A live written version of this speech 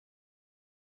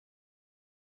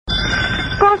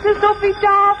Moses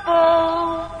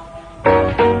Opitafel.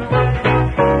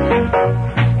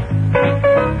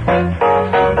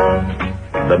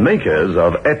 The makers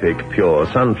of Epic Pure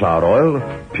Sunflower Oil,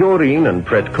 Purine and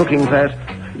Pret Cooking Fat,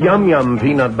 Yum Yum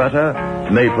Peanut Butter,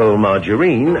 Maple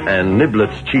Margarine, and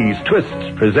Niblets Cheese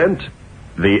Twists present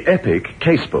the Epic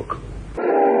Casebook.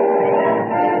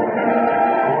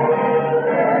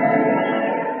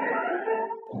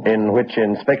 In which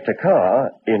Inspector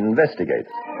Carr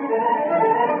investigates.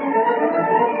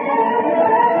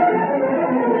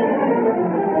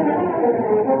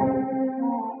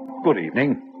 Good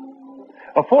evening.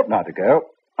 A fortnight ago,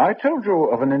 I told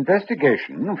you of an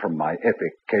investigation from my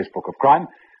epic casebook of crime,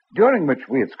 during which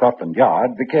we at Scotland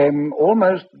Yard became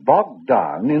almost bogged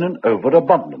down in an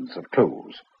overabundance of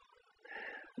clues.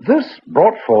 This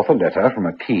brought forth a letter from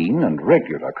a keen and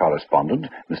regular correspondent,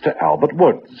 Mr. Albert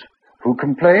Woods, who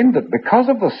complained that because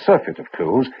of the surfeit of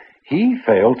clues, he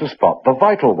failed to spot the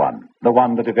vital one, the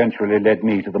one that eventually led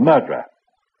me to the murderer.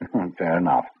 Fair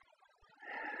enough.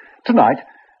 Tonight,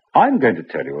 I'm going to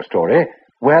tell you a story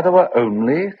where there were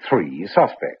only 3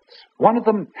 suspects. One of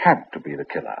them had to be the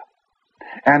killer.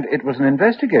 And it was an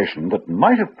investigation that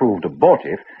might have proved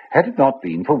abortive had it not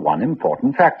been for one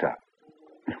important factor.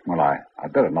 Well,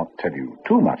 I'd better not tell you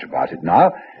too much about it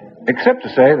now, except to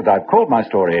say that I've called my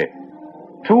story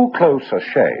Too Close a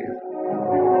Shave.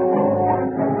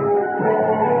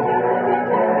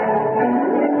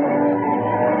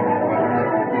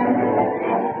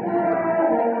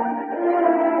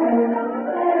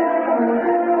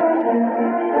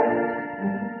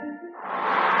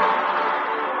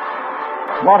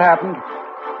 What happened?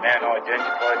 Man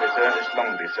identified as Ernest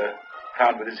Longley, sir.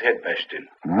 Found with his head bashed in.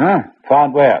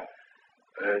 Found where?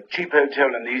 Cheap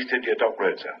hotel in the East India Dock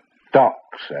Road, sir.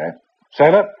 Docks, eh?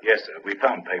 Sailor? Yes, sir. We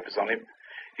found papers on him.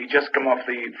 He'd just come off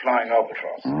the Flying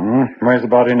Albatross. Where's the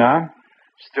body now?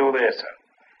 Still there, sir.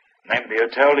 Name of the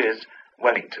hotel is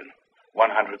Wellington,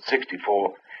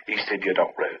 164 East India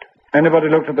Dock Road. Anybody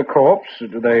looked at the corpse?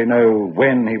 Do they know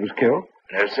when he was killed?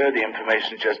 No, sir. The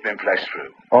information's just been flashed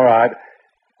through. All right.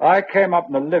 I came up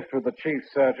in the lift with the chief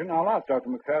surgeon. I'll ask Dr.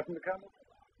 McPherson to come.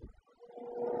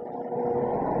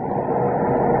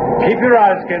 Keep your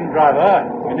eyes skinned, driver.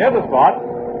 You near the spot?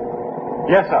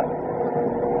 Yes, sir.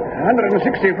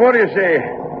 164, you say?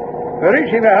 We're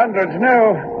reaching the hundreds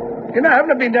now. You know, I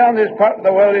haven't been down this part of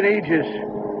the world in ages.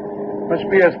 Must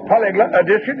be as polyglot a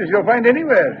district as you'll find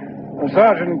anywhere. Well,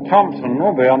 Sergeant Thompson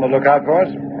will be on the lookout for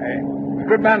us. Hey.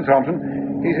 Good man,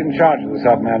 Thompson. He's in charge of the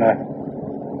submariner.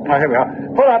 Oh, here we are.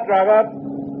 Pull up, driver.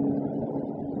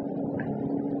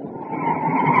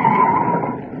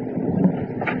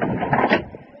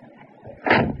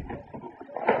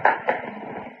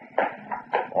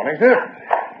 Morning, sir.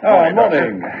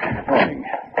 Morning.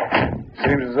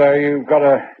 Seems as though you've got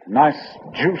a nice,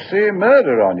 juicy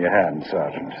murder on your hands,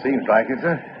 Sergeant. Seems like it,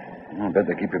 sir. I bet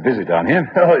they keep you busy down here.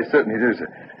 Oh, they certainly do, sir.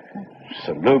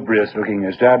 Salubrious-looking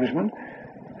establishment.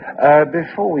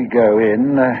 Before we go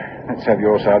in, let's have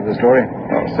your side of the story.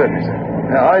 Oh, certainly, sir.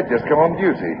 Now, I'd just come on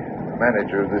duty. The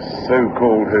manager of this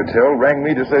so-called hotel rang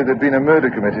me to say there'd been a murder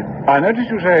committed. I noticed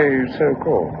you say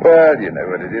so-called. Well, you know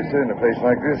what it is, sir, in a place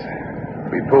like this.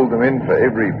 We pulled them in for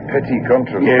every petty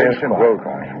contravention.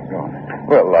 Quite. Go on.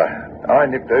 Well, I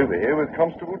nipped over here with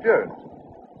Constable Jones.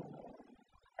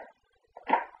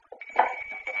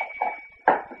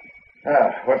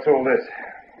 What's all this?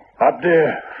 Up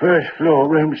there, first floor,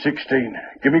 room 16.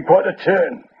 Give me quite a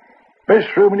turn. Best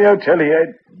room in the hotel he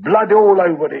had. Blood all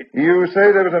over it. You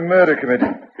say there was a murder committed?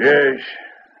 Yes.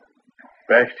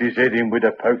 Bashed his head in with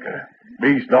a poker.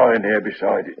 He's lying there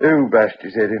beside it. Who bashed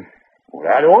his head in? Well,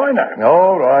 how do I know?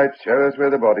 All right, show us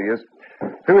where the body is.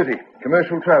 Who is he?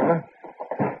 Commercial traveller?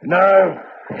 No,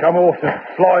 come off the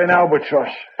Flying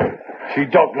Albatross. She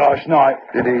docked last night.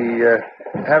 Did he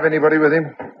have anybody with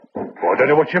him? Well, I don't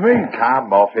know what you mean.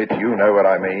 Come off it, you know what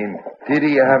I mean. Did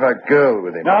he have a girl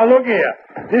with him? Now, look here.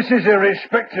 This is a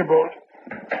respectable...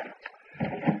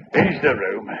 Here's the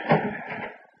room.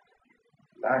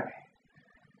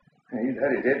 He's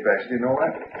had his head bashed in, all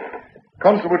right.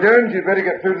 Constable Jones, you'd better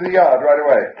get through to the yard right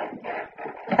away.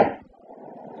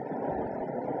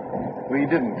 We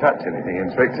didn't touch anything,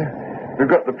 Inspector. We've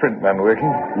got the print man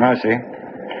working. I see.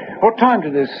 What time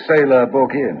did this sailor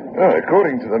book in? Oh,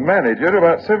 according to the manager,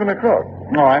 about 7 o'clock.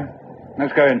 All right.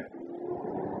 Let's go in.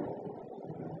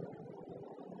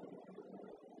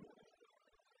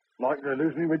 Like to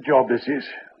lose me with job, this is.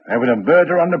 Having a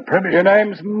murder on the premises. Your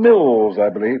name's Mills, I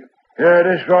believe. Yeah,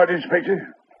 that's right,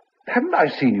 Inspector. Haven't I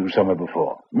seen you somewhere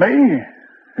before? Me?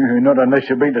 Not unless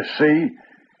you've been to sea.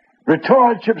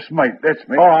 Retired ship's mate, that's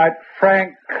me. All right,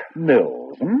 Frank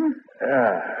Mills,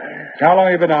 How long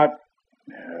have you been out?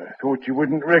 Thought you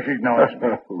wouldn't recognize me.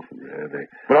 Oh, really?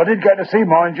 But I did get to sea,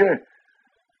 mind you.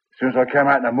 As soon as I came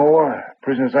out in the moor,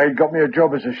 Prisoner's Aid got me a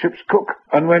job as a ship's cook.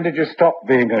 And when did you stop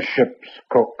being a ship's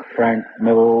cook, Frank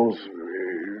Mills?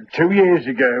 2 years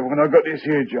ago, when I got this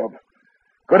here job.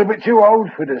 Got a bit too old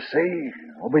for the sea.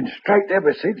 I've been straight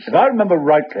ever since. If I remember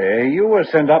rightly, you were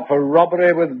sent up for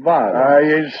robbery with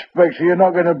violence. Inspector, you're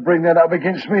not going to bring that up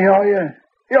against me, are you?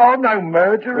 Yeah, I'm no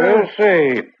murderer. We'll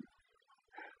see.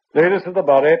 Lead us to the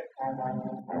body.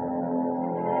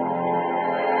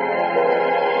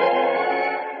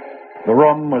 The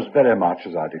room was very much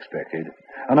as I'd expected.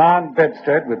 An iron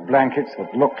bedstead with blankets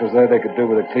that looked as though they could do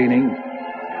with a cleaning.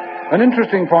 An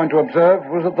interesting point to observe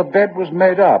was that the bed was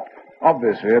made up.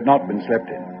 Obviously, it had not been slept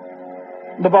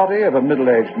in. The body of a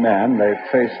middle-aged man lay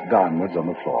face downwards on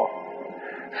the floor.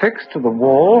 Fixed to the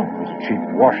wall was a cheap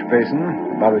wash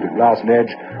basin, above it a glass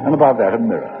ledge, and above that a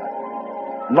mirror.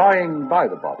 Lying by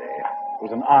the body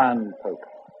was an iron poker.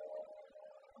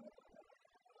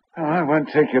 Oh, it won't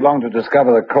take you long to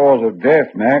discover the cause of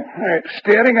death, Mac. It's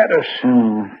staring at us.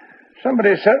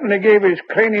 Somebody certainly gave his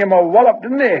cranium a wallop,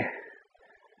 didn't they?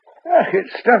 Ugh,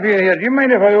 it's stuffy in here. Do you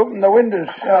mind if I open the windows?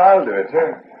 Yeah, I'll do it,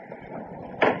 sir.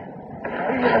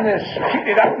 Even in this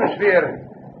heated atmosphere,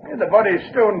 the body's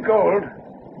stone cold.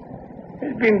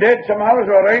 He's been dead some hours,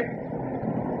 all right.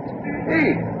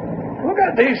 Hey, look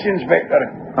at this,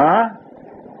 Inspector. Huh?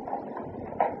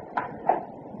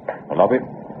 A lobby.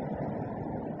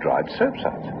 Dried soap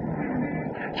suds.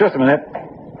 Just a minute.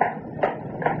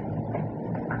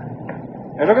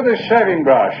 Hey, look at this shaving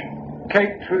brush.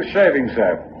 Caked with shaving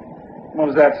soap. What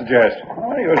does that suggest?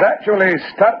 Well, he was actually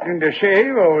starting to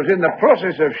shave, or was in the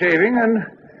process of shaving, and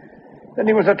then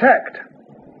he was attacked.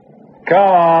 Come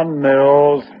on,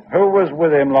 Mills. Who was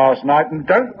with him last night? And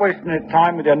don't waste any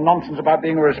time with your nonsense about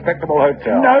being a respectable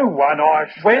hotel. No one,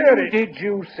 I swear When did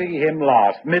you see him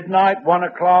last? Midnight? 1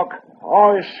 o'clock?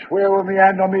 I swear with my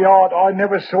hand on my heart, I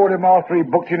never saw him after he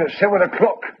booked in at 7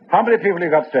 o'clock. How many people you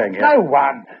got staying here? No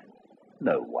one.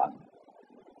 No one.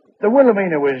 The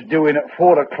Wilhelmina was due in at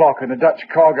 4 o'clock and the Dutch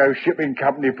Cargo Shipping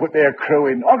Company put their crew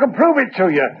in. I can prove it to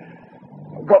you.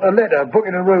 I've got a letter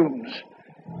booking the rooms.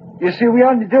 You see, we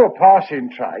only do a passing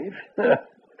trade.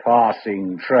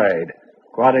 Passing trade.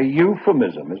 Quite a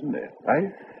euphemism, isn't it? Eh?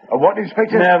 What,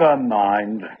 Inspector? Never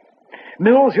mind.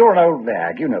 Mills, you're an old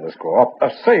lag. You know the score. A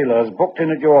sailor's booked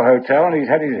in at your hotel and he's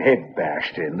had his head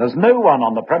bashed in. There's no one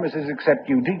on the premises except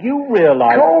you. Do you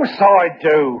realize... Of course I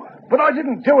do. But I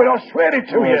didn't do it. I swear it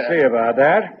to you. We'll see about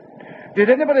that. Did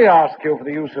anybody ask you for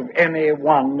the use of any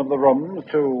one of the rooms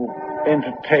to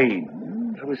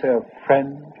entertain, shall we say, a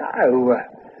friend? No.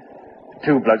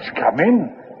 Two blokes come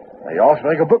in. They asked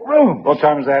me to book rooms. What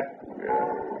time was that?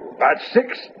 About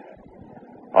 6.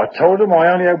 I told them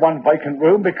I only had one vacant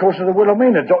room because of the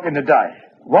Wilhelmina docking today.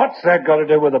 What's that got to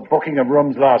do with the booking of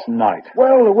rooms last night?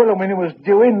 Well, the Wilhelmina was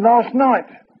due in last night.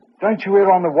 Don't you hear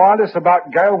on the wireless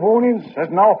about gale warnings?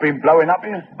 Hasn't half been blowing up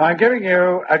here? I'm giving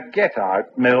you a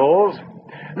get-out, Mills.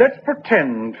 Let's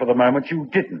pretend for the moment you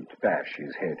didn't bash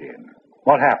his head in.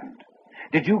 What happened?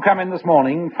 Did you come in this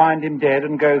morning, find him dead,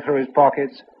 and go through his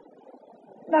pockets?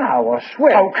 No, I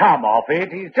swear. Oh, come off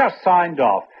it. He's just signed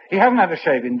off. He hasn't had a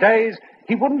shave in days.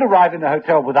 He wouldn't arrive in the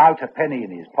hotel without a penny in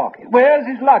his pocket. Where's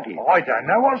his luggage? I don't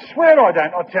know. I swear I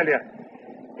don't. I'll tell you.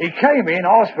 He came in,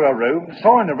 asked for a room,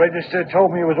 signed the register,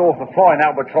 told me he was off the Flying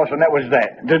Albatross, and that was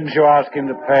that. Didn't you ask him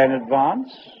to pay in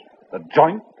advance? A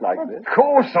joint like this? Of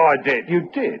course I did. You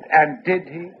did? And did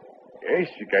he? Yes,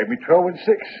 he gave me 12 and 6.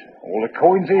 All the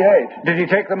coins he had. Did he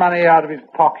take the money out of his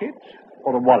pocket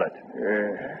or the wallet?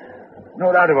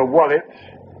 Not out of a wallet.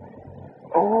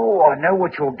 Oh, I know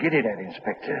what you're getting at,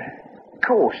 Inspector. Of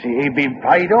course, he'd been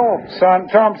paid off.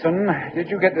 Sergeant Thompson, did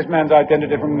you get this man's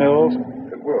identity from Mills?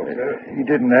 Well, he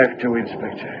didn't have to,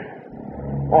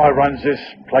 Inspector. I runs this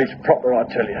place proper, I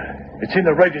tell you. It's in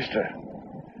the register.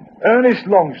 Ernest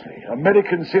Longsley,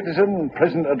 American citizen,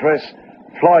 present address,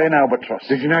 Flying Albatross.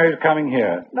 Did you know he was coming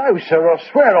here? No, sir, I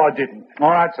swear I didn't. All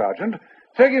right, Sergeant.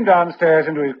 Take him downstairs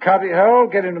into his cubby hole,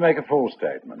 get him to make a full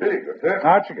statement. Very good, sir.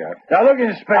 Out you go. Now, look,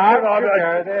 Inspector, Out you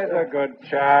go. There's a good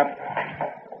chap.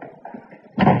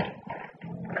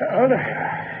 Well,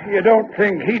 you don't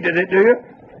think he did it, do you?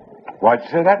 Why'd you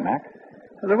say that, Mac?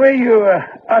 The way you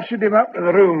ushered him up to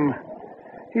the room,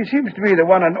 he seems to be the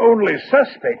one and only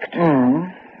suspect.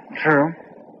 True.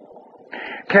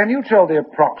 Can you tell the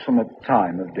approximate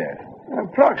time of death?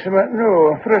 Approximate,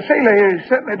 no. For a sailor, he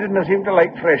certainly didn't seem to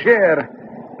like fresh air.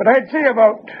 But I'd say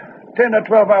about 10 or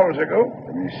 12 hours ago.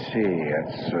 Let me see.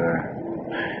 It's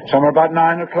Somewhere about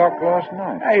 9 o'clock last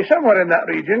night. Aye, somewhere in that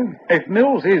region. If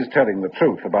Mills is telling the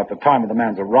truth about the time of the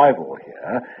man's arrival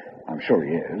here, I'm sure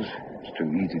he is. It's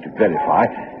too easy to verify.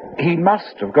 He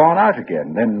must have gone out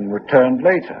again, then returned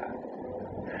later.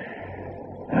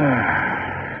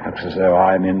 Looks as though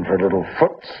I'm in for a little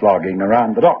foot slogging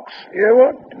around the docks. You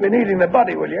won't be needing the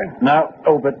body, will you? No.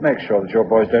 Oh, but make sure that your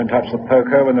boys don't touch the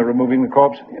poker when they're removing the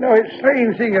corpse. You know, it's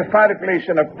strange seeing a fireplace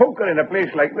and a poker in a place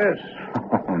like this.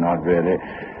 Not really.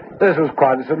 This was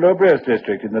quite a salubrious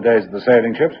district in the days of the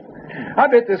sailing ships. I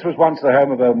bet this was once the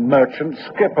home of a merchant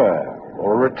skipper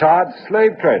or a retired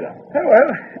slave trader. Oh,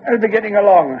 well, I'll be getting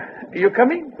along. Are you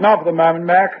coming? Not for the moment,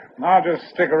 Mac. I'll just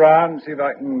stick around and see if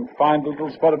I can find a little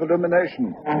spot of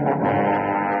illumination.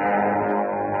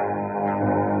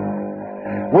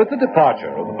 With the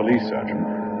departure of the police surgeon,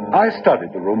 I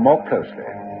studied the room more closely.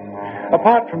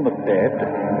 Apart from the bed,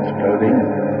 its clothing,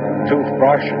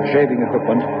 toothbrush, and shaving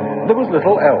equipment, there was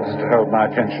little else to hold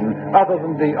my attention other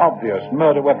than the obvious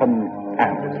murder weapon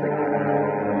and its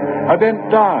victim. I bent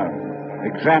down,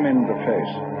 examined the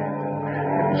face.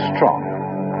 It was strong,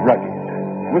 rugged,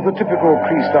 with the typical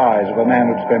creased eyes of a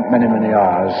man who'd spent many, many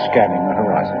hours scanning the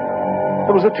horizon.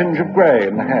 There was a tinge of grey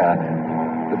in the hair,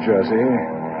 the jersey,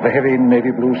 the heavy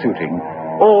navy blue suiting,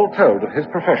 all told of his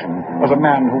profession as a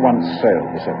man who once sailed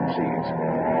the seven seas.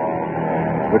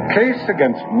 The case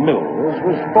against Mills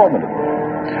was formidable,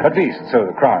 at least so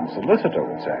the Crown solicitor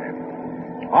would say.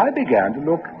 I began to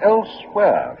look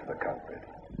elsewhere for the culprit.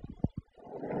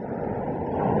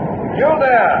 You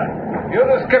there! You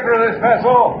the skipper of this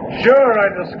vessel? Sure,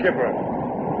 I'm the skipper.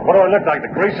 What do I look like, the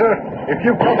greaser? If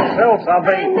you come to sell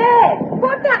something... Hey, Ned,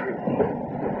 what's that?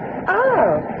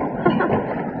 Oh.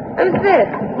 Who's this?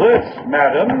 This,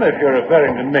 madam, if you're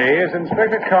referring to me, is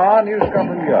Inspector Carr, New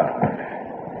Scotland Yard.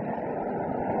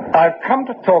 I've come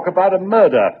to talk about a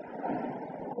murder.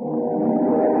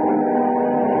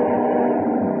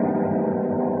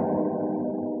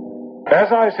 As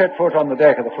I set foot on the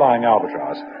deck of the Flying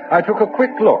Albatross, I took a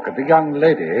quick look at the young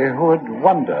lady who had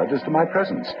wondered as to my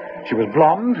presence. She was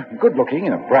blonde, good-looking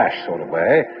in a brash sort of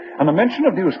way, and the mention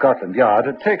of New Scotland Yard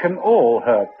had taken all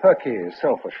her perky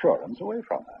self-assurance away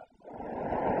from her.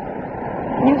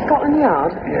 New Scotland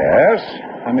Yard? Yes,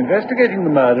 I'm investigating the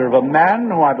murder of a man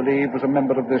who I believe was a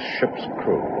member of this ship's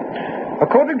crew.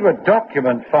 According to a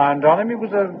document found on him, he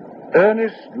was a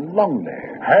Ernest Longley.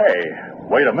 Hey,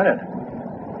 wait a minute.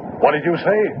 What did you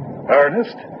say?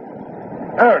 Ernest?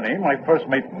 Ernie, my first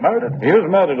mate, murdered? He was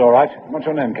murdered, all right. What's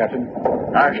your name, Captain?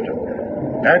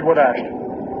 Ashton. Edward Ashton.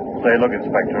 Say, look,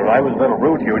 Inspector, I was a little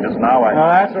rude to you just now. No,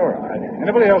 that's all right.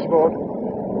 Anybody else aboard?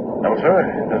 No, sir.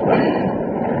 There's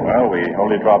none. Well, we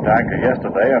only dropped anchor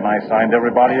yesterday, and I signed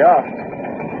everybody off.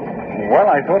 Well,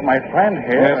 I thought my friend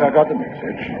here... Yes, I got the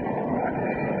message.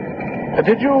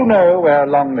 Did you know where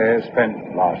Longley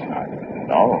spent last night?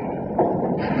 No.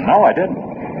 No, I didn't.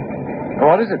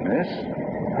 What is it, miss?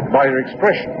 By your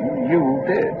expression, you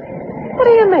did. What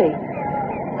do you mean?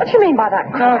 What do you mean by that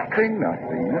crack? Nothing,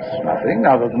 miss. Nothing,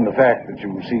 other than the fact that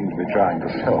you seem to be trying to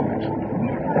sell me something.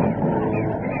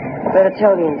 Better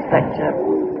tell the inspector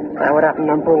what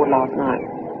happened on board last night.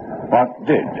 What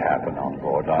did happen on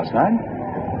board last night?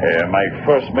 My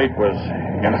first mate was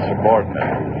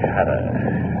insubordinate. He had a...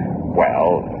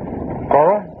 well...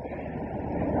 Cora?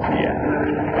 Yeah,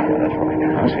 that's right.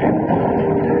 I see.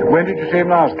 When did you see him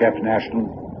last, Captain Ashton?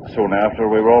 Soon after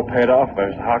we were all paid off by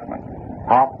Mr. Hockman.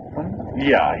 Hockman?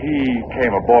 Yeah, he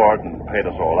came aboard and paid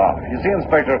us all off. You see,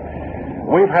 Inspector,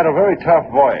 we've had a very tough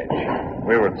voyage.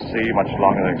 We were at sea much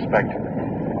longer than expected.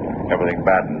 Everything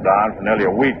battened down for nearly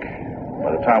a week.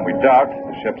 By the time we docked,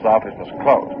 the ship's office was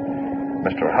closed.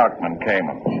 Mr. Hockman came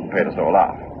and paid us all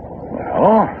off.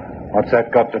 Well, what's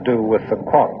that got to do with the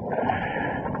quarrel?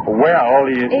 Well,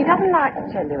 He doesn't like to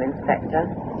tell you, Inspector,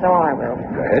 so I will.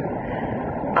 Go ahead.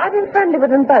 I've been friendly with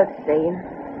them both, see.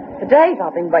 For days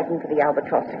I've been waiting for the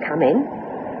Albatross to come in.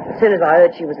 As soon as I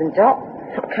heard she was in dock,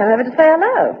 I came over to say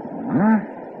hello.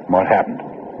 What happened?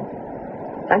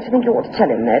 Don't you think you ought to tell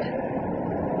him, Ned?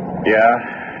 yeah,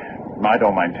 I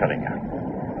don't mind telling you.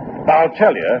 I'll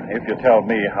tell you if you tell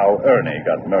me how Ernie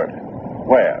got murdered.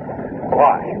 Where?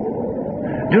 Why?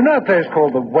 Do you know a place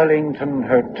called the Wellington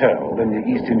Hotel in the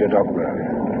East India Dock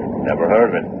Road? Never heard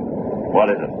of it. What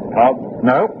is it? Pub?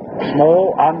 No,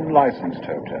 small, unlicensed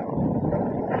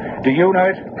hotel. Do you know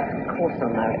it? Of course I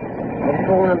know. It's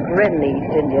all a grim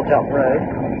East India Dock Road.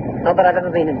 Not that I've ever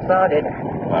been inside it.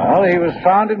 Well, he was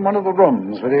found in one of the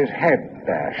rooms with his head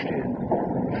bashed in.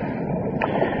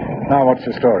 Now, what's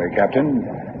the story, Captain?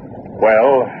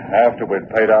 Well, after we'd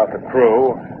paid off the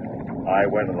crew, I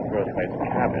went to the first mate's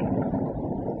cabin.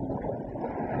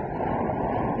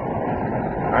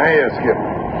 Hiya, Skip.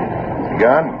 You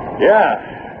gone? Yeah.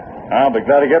 I'll be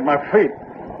glad to get my feet.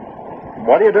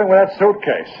 What are you doing with that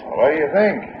suitcase? What do you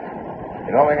think?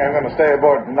 You don't think I'm going to stay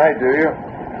aboard tonight, do you?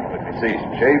 Let me see.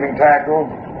 Some shaving tackle,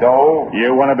 dough.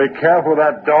 You want to be careful with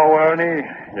that dough, Ernie.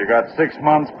 You got 6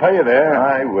 months' pay there.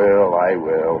 I will.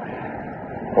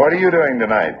 What are you doing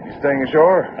tonight? You staying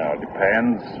ashore? Oh, it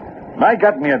depends. I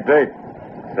got me a date.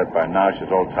 Except by now she's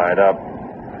all tied up.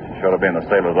 She should have been in the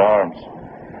Sailor's Arms.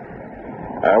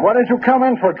 Why don't you come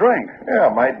in for a drink? Yeah,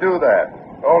 might do that.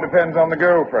 All depends on the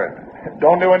girlfriend.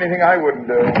 Don't do anything I wouldn't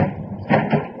do.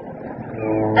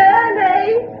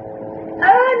 Ernie!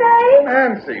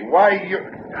 Nancy, why you...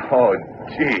 Oh,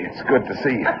 gee, it's good to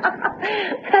see you.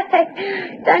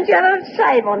 Don't you have a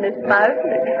shave on this boat?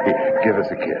 Give us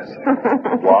a kiss.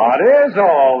 What is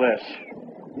all this?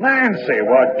 Nancy,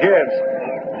 what gives?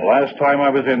 Last time I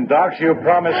was in docks, you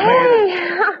promised me... Hey,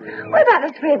 what about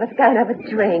the three of us going over a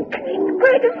drink? It's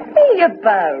great to see you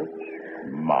both.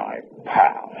 My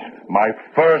pal. My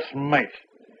first mate.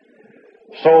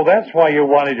 So that's why you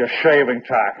wanted your shaving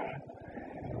tackle.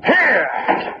 Here!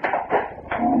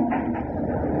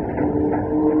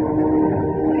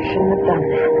 You shouldn't have done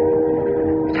that.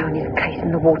 Throwing his case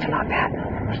in the water like that.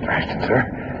 Mr. Ashton, sir,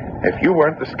 if you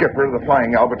weren't the skipper of the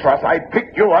Flying Albatross, I'd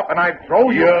pick you up and I'd throw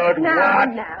you... Now,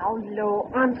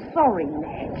 look, I'm sorry,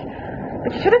 Ned.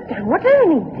 But you should have done what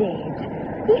Ernie did.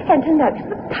 He sent a note to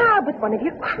the pub with one of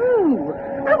your crew.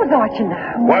 How was I to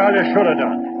know? Well, you should have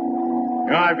done.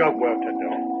 I've got work to do.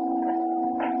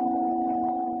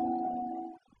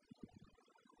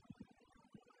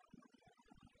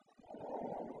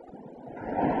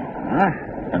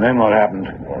 And then what happened?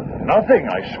 Nothing,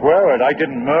 I swear it. I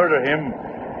didn't murder him.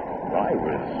 I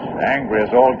was angry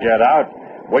as all get out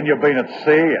when you've been at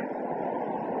sea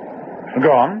and...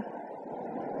 Go on.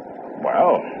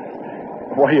 Well,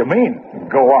 what do you mean?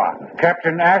 Go on.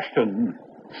 Captain Ashton,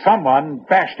 someone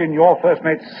bashed in your first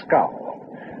mate's skull.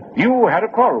 You had a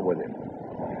quarrel with him.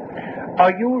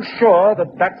 Are you sure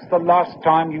that that's the last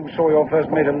time you saw your first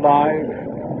mate alive?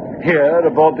 Here,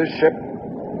 aboard this ship?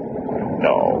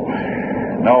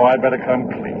 No, I'd better come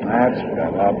clean. That's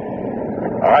better.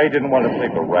 I didn't want to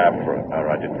take a rap for a matter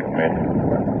I didn't commit.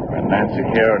 When Nancy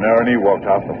here and Ernie walked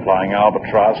off the Flying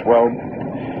Albatross, well,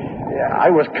 yeah, I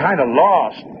was kind of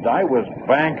lost. I was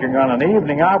banking on an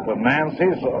evening out with Nancy,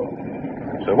 so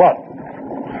what?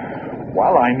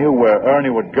 Well, I knew where Ernie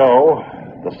would go,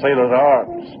 the Sailor's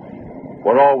Arms,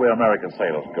 where all we American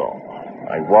sailors go.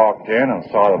 I walked in and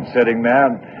saw them sitting there,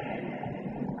 and...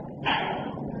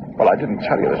 Well, I didn't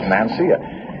tell you this, Nancy.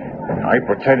 I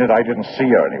pretended I didn't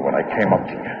see Ernie when I came up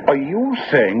to you. Are you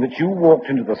saying that you walked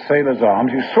into the Sailor's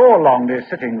Arms, you saw Longley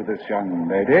sitting with this young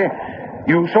lady,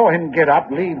 you saw him get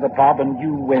up, leave the pub, and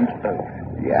you went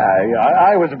over? Yeah,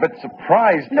 I was a bit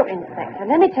surprised. Look, Inspector,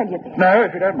 let me tell you this. No,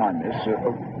 if you don't mind, miss.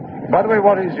 By the way,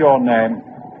 what is your name?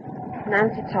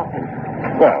 Nancy Toppin.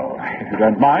 Well, if you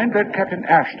don't mind, let Captain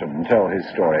Ashton tell his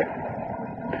story.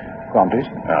 Go on, please.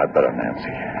 I'd better, Nancy.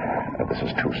 This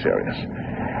is too serious.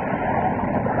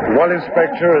 Well,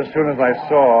 Inspector, as soon as I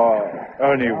saw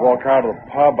Ernie walk out of the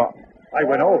pub, I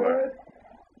went over.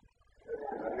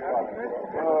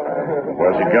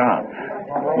 Where's he gone?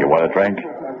 You want a drink?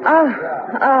 Oh,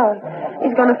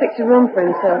 he's going to fix a room for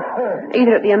himself.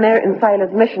 Either at the American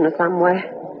Sailors' Mission or somewhere.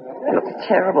 He looks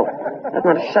terrible. I've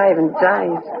not a shave in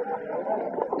days.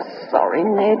 I'm sorry,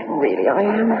 Ned. Really, I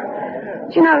am.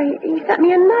 Do you know, he sent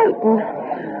me a note and...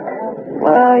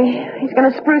 Well, he's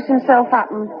going to spruce himself up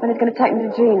and then he's going to take me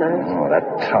to Gino's. Oh, that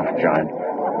tough giant.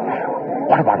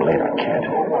 What about later, kid?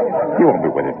 You won't be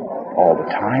with him all the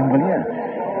time, will you?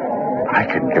 I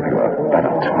can give you a better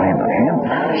time than him.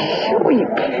 Sure you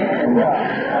can.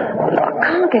 Well, look, I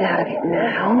can't get out of it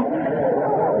now.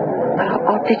 But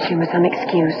I'll ditch him with some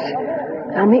excuse.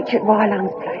 I'll meet you at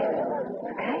Wylung's place.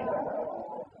 Okay?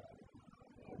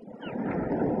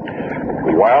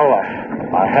 Well,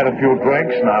 I had a few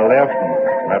drinks and I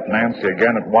left Nancy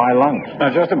again at Wylung's. Now,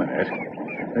 just a minute.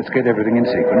 Let's get everything in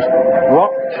sequence.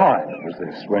 What time was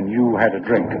this when you had a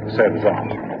drink at the Sailor's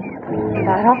Arms?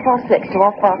 About 6:30 to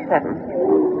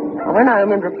 7:30. I went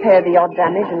home and repaired the odd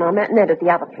damage, and I met Ned at the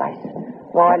other place,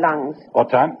 Wylung's. What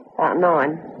time? About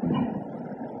 9.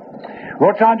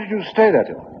 What time did you stay there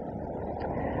till?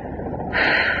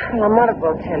 Well, I might as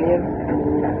well tell you.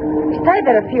 We stayed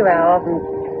there a few hours, and,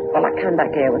 well, I came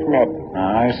back here with Ned.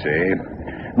 I see.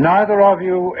 Neither of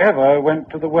you ever went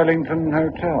to the Wellington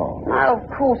Hotel? No, of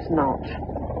course not.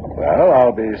 Well,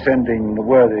 I'll be sending the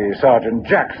worthy Sergeant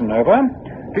Jackson over.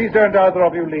 Please don't either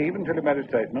of you leave until you made a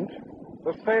statement.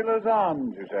 The Sailor's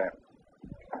Arms, you say?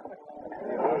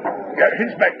 Yes,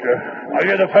 Inspector. Are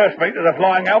you the first mate of the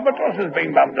Flying Albatross has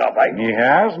been bumped up, eh? He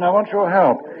has, and I want your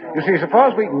help. You see, so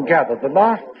far as we can gather, the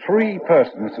last 3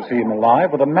 persons to see him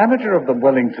alive were the manager of the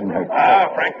Wellington Hotel. Ah,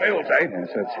 Frank Mills, eh? Yes,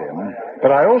 that's him.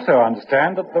 But I also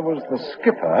understand that there was the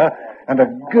skipper and a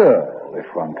girl, if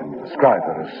one can describe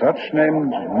her as such, named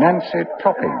Nancy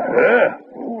Topping.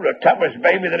 The toughest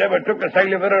baby that ever took a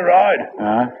sailor for a ride.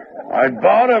 Huh? I'd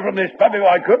bar her from this pub if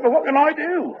I could, but what can I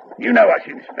do? You know us,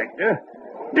 Inspector.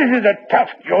 This is a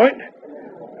tough joint.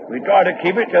 We try to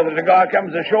keep it so that the guy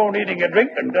comes ashore needing a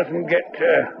drink and doesn't get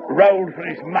rolled for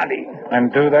his money.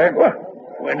 And do they? Well,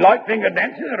 when light-fingered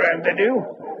Nancy's around, they do.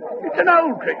 It's an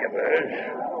old trick of hers.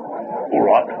 All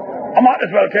right. I might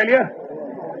as well tell you.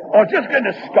 I was just going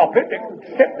to stop it,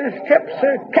 except this chap's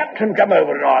captain come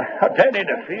over and I don't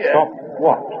interfere. Stop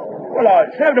what? Well, I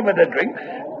served him with the drinks.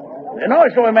 Then I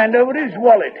saw him hand over his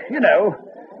wallet. You know,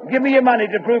 give me your money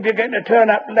to prove you're going to turn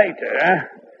up later, huh?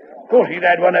 Of course, he'd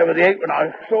had one over the apron.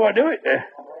 I saw her do it.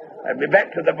 I'd be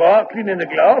back to the bar cleaning the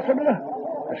glass, and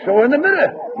I saw her in the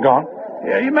mirror. Gone?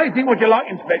 Yeah, you may think what you like,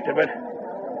 Inspector, but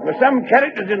there were some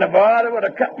characters in the bar that would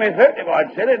have cut me throat if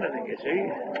I'd said anything, you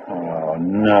see. Oh,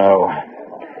 no.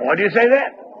 Why do you say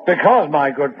that? Because,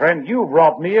 my good friend, you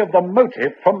robbed me of the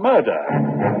motive for murder.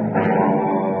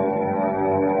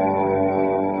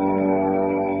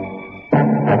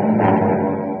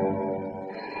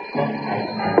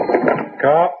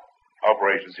 Car?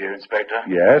 Operations here, Inspector.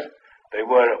 Yes. They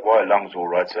were at White Lungs, all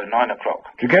right, sir. 9 o'clock.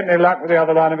 Did you get any luck with the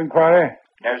other line of inquiry?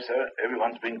 No, sir.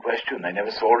 Everyone's been questioned. They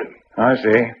never saw him. I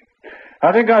see.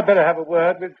 I think I'd better have a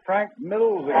word with Frank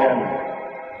Mills again.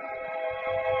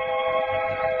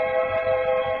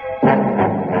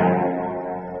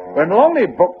 When Longley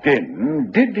booked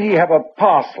in, did he have a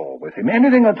parcel with him?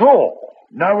 Anything at all?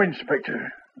 No,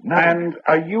 Inspector. No. And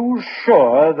are you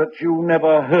sure that you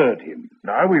never heard him?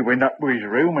 No, we went up to his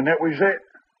room and that was it.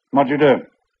 What'd you do?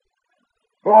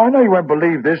 Well, I know you won't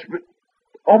believe this, but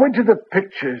I went to the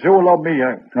pictures all on me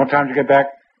own. What time did you get back?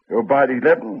 About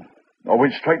 11. I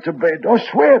went straight to bed. I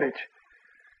swear it.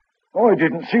 I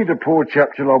didn't see the poor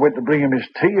chap till I went to bring him his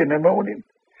tea in the morning.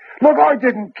 Look, I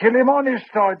didn't kill him, honest,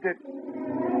 I didn't.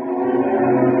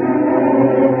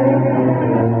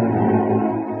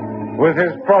 With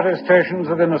his protestations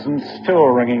of innocence still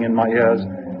ringing in my ears,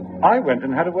 I went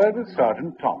and had a word with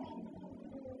Sergeant Thompson.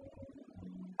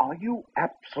 Are you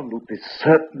absolutely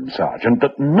certain, Sergeant,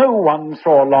 that no one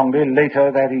saw Longley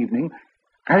later that evening?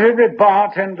 Has every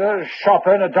bartender,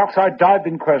 shopper, and a dockside dive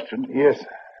been questioned? Yes, sir.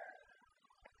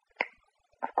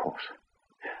 Of course.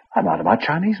 I'm out of my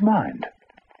Chinese mind.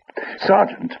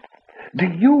 Sergeant, do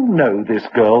you know this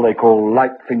girl they call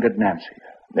Light-Fingered Nancy?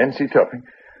 Nancy Topping,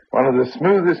 one of the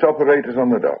smoothest operators on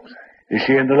the docks. Is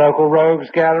she in the local rogues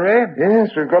gallery?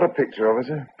 Yes, we've got a picture of her,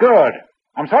 sir. Good.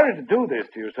 I'm sorry to do this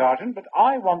to you, Sergeant, but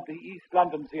I want the East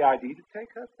London CID to take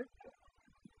her picture.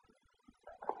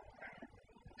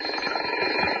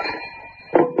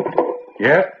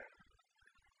 Yes?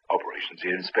 Operations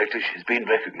here, Inspector. She's been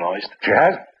recognized. She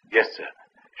has? Yes, sir.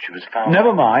 She was found...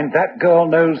 Never mind. That girl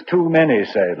knows too many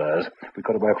sailors. We've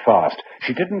got to work fast.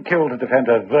 She didn't kill to defend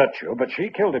her virtue, but she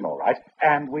killed him all right,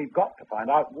 and we've got to find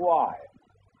out why.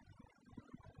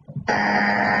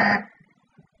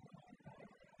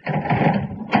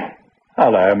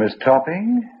 Hello, Miss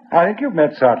Topping. I think you've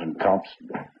met Sergeant Thompson.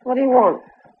 What do you want?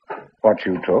 What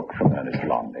you took from Ernest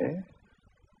Longley.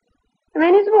 I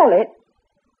mean, his wallet.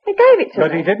 He gave it to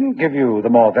But me. he didn't give you the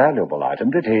more valuable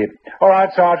item, did he? All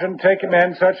right, Sergeant, take him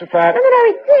in, search the flat. No,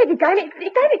 he did. He gave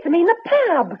it to me in the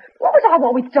pub. What was I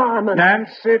want with diamonds?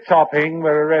 Nancy Topping,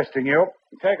 we're arresting you.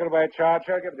 Take it away,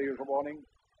 Charger. Give her the usual warning.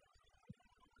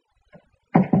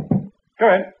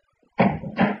 Go in.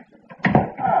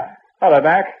 Hello,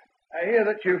 Mac. I hear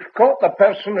that you've caught the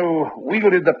person who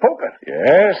wielded the poker.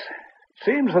 Yes.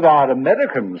 Seems that our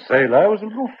American sailor was a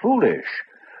little foolish.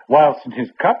 Whilst in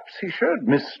his cups, he showed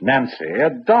Miss Nancy a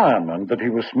diamond that he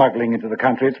was smuggling into the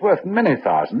country. It's worth many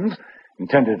thousands,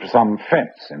 intended for some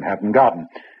fence in Hatton Garden.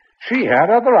 She had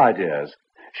other ideas.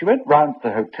 She went round to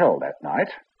the hotel that night.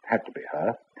 Had to be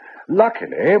her.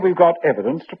 Luckily, we've got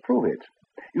evidence to prove it.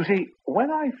 You see,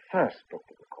 when I first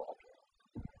looked at the court...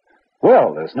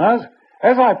 Well, listeners,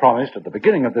 as I promised at the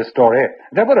beginning of this story,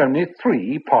 there were only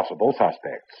 3 possible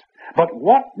suspects. But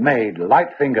what made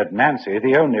Light-Fingered Nancy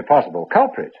the only possible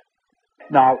culprit?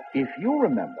 Now, if you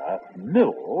remember,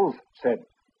 Mills said...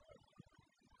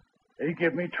 He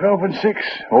gave me 12 and 6,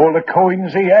 all the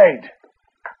coins he had.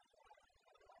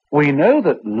 We know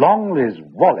that Longley's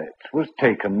wallet was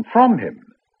taken from him.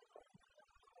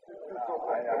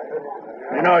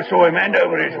 And I saw him hand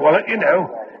over his wallet, you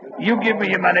know. You give me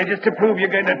your money just to prove you're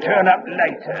going to turn up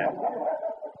later.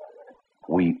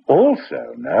 we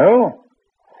also know...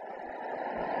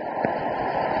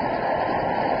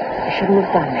 He shouldn't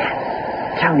have done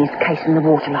that. Thrown his case in the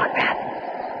water like that.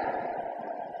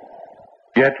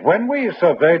 Yet when we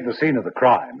surveyed the scene of the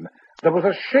crime, there was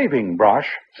a shaving brush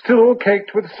still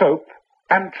caked with soap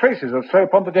and traces of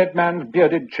soap on the dead man's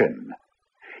bearded chin.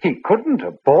 He couldn't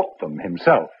have bought them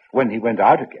himself when he went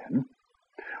out again.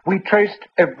 We traced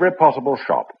every possible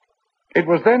shop. It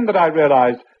was then that I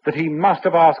realized that he must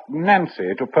have asked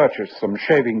Nancy to purchase some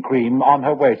shaving cream on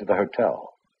her way to the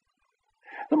hotel.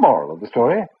 The moral of the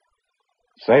story?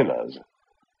 Sailors,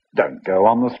 don't go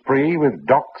on the spree with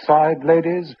dockside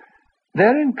ladies.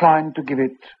 They're inclined to give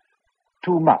it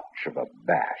too much of a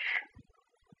bash.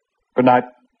 Good night.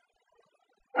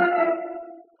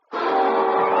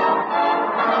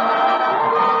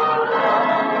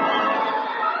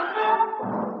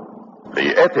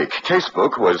 The Epic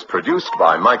Casebook was produced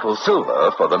by Michael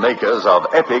Silver for the makers of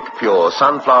Epic Pure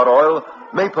Sunflower Oil,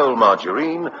 Maple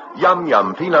Margarine, Yum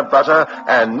Yum Peanut Butter,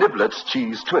 and Niblets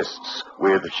Cheese Twists,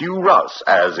 with Hugh Ross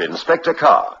as Inspector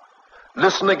Carr.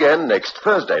 Listen again next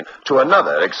Thursday to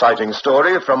another exciting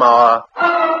story from our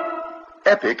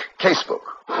Epic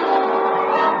Casebook.